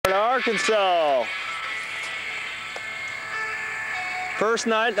Arkansas. First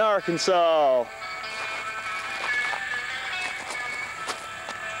night in Arkansas.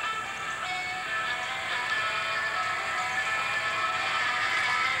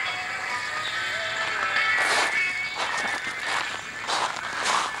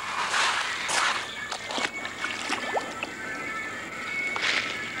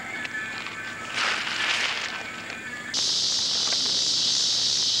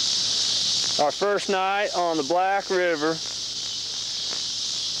 Our first night on the Black River,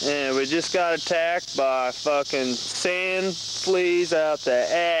 and we just got attacked by fucking sand fleas out the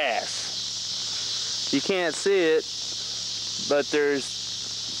ass. You can't see it, but there's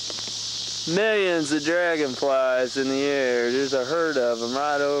millions of dragonflies in the air. There's a herd of them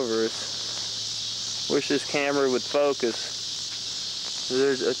right over us. Wish this camera would focus.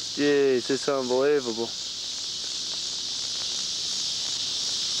 Jeez, it's unbelievable.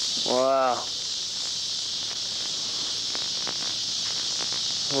 Wow.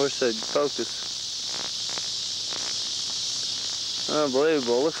 I wish they'd focus.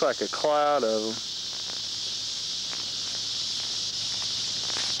 Unbelievable. Looks like a cloud of them.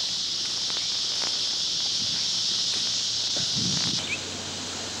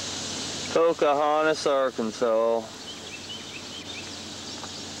 Pocahontas, Arkansas.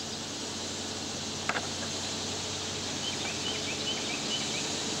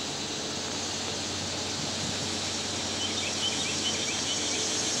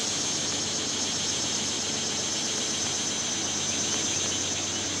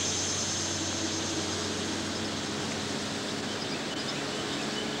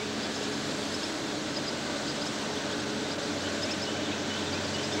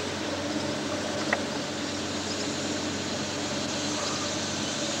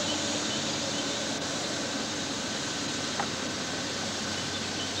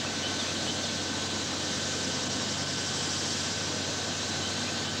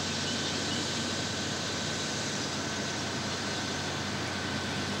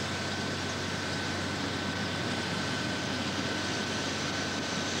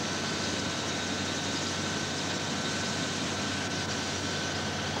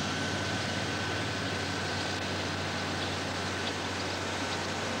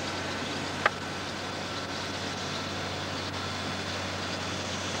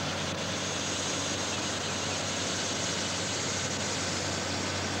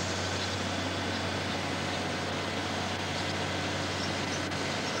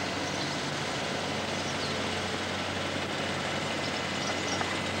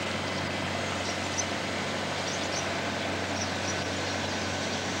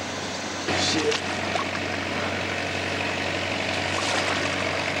 Shit.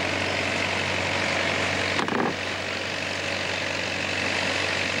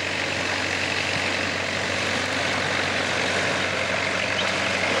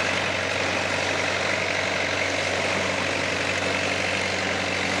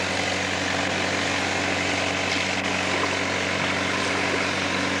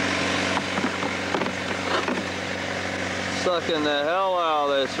 Sucking the hell out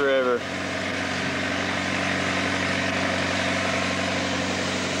of this river.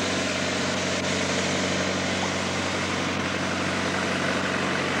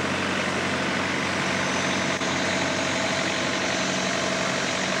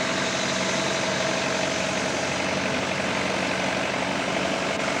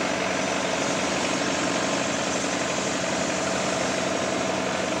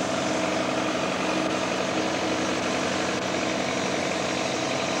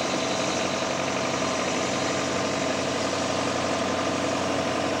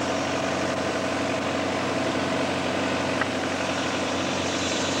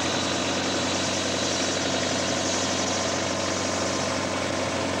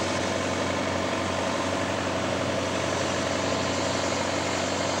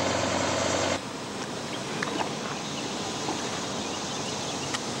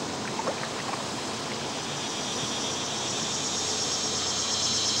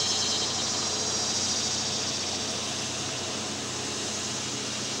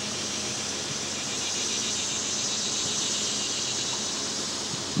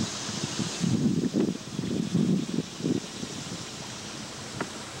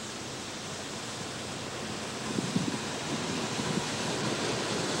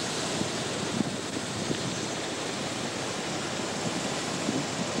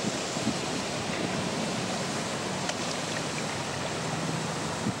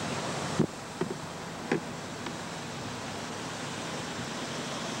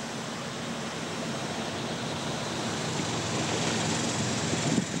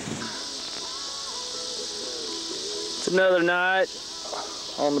 Another night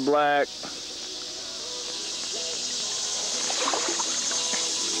on the black.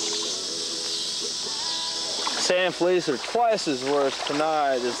 Sand fleas are twice as worse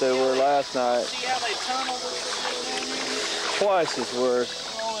tonight as they were last night. See how they tunnel this? Twice as worse.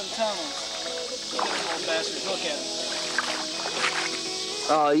 All in tunnels. Little bastards, look at them.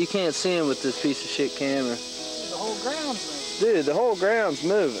 Oh, you can't see them with this piece of shit camera. Dude, the whole ground's moving. Dude, the whole ground's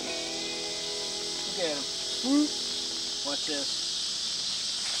moving. Look at them. Woo. Watch this.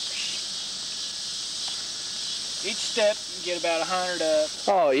 Each step you get about 100 up.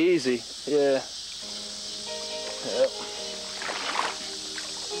 Oh, easy. Yeah. Yep.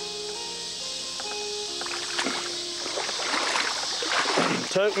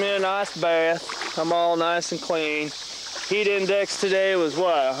 Took me a nice bath. I'm all nice and clean. Heat index today was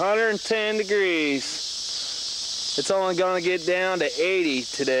what, 110 degrees. It's only gonna get down to 80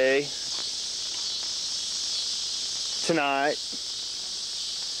 today. Tonight.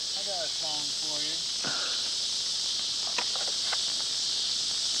 I got a song for you.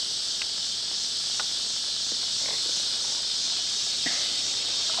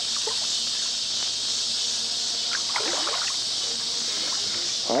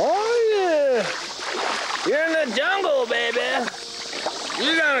 Oh yeah! You're in the jungle, baby!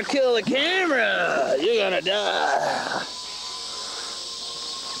 You're gonna kill the camera! You're gonna die!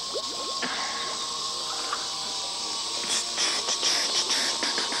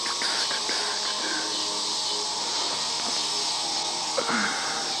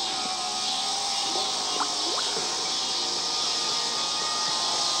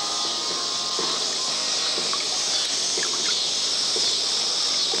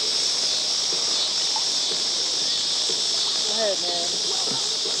 Go ahead, man.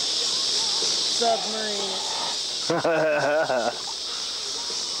 Submarine.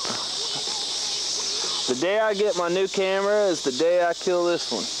 The day I get my new camera is the day I kill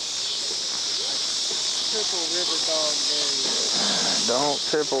this one. Triple river dog dairy. Don't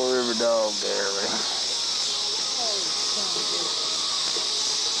triple river dog dairy.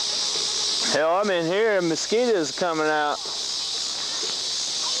 Hell, I'm in here and mosquitoes coming out.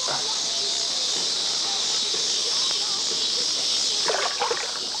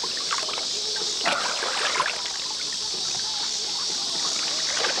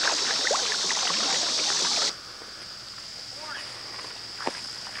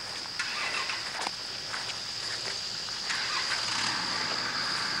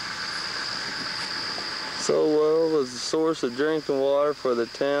 So well was the source of drinking water for the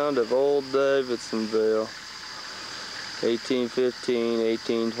town of Old Davidsonville, 1815,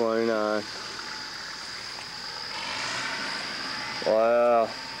 1829. Wow.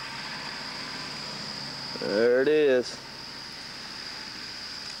 There it is.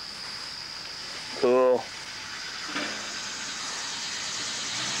 Cool.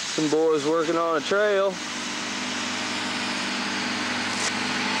 Some boys working on a trail.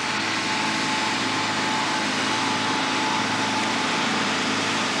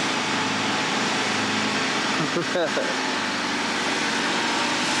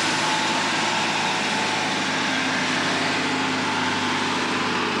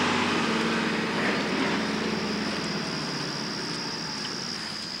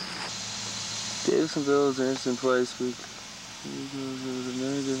 Davidsonville is an interesting place. We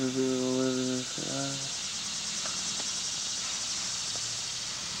many different people live in this.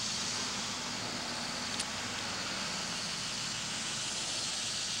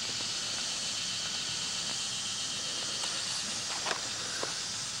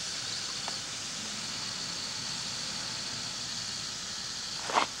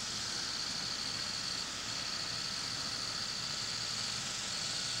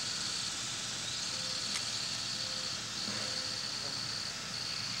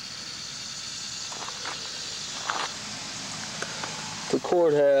 The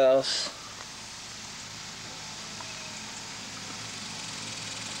courthouse.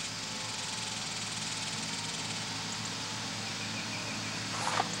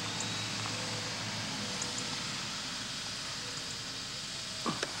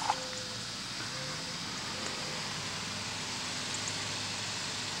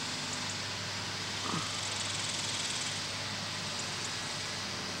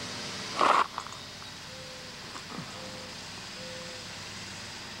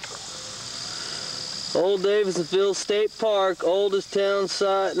 Old Davidsonville State Park, oldest town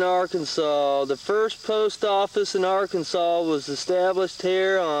site in Arkansas. The first post office in Arkansas was established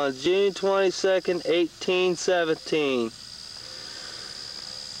here on June 22nd, 1817.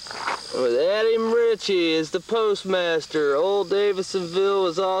 With Adam Ritchie as the postmaster. Old Davidsonville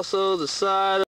was also the site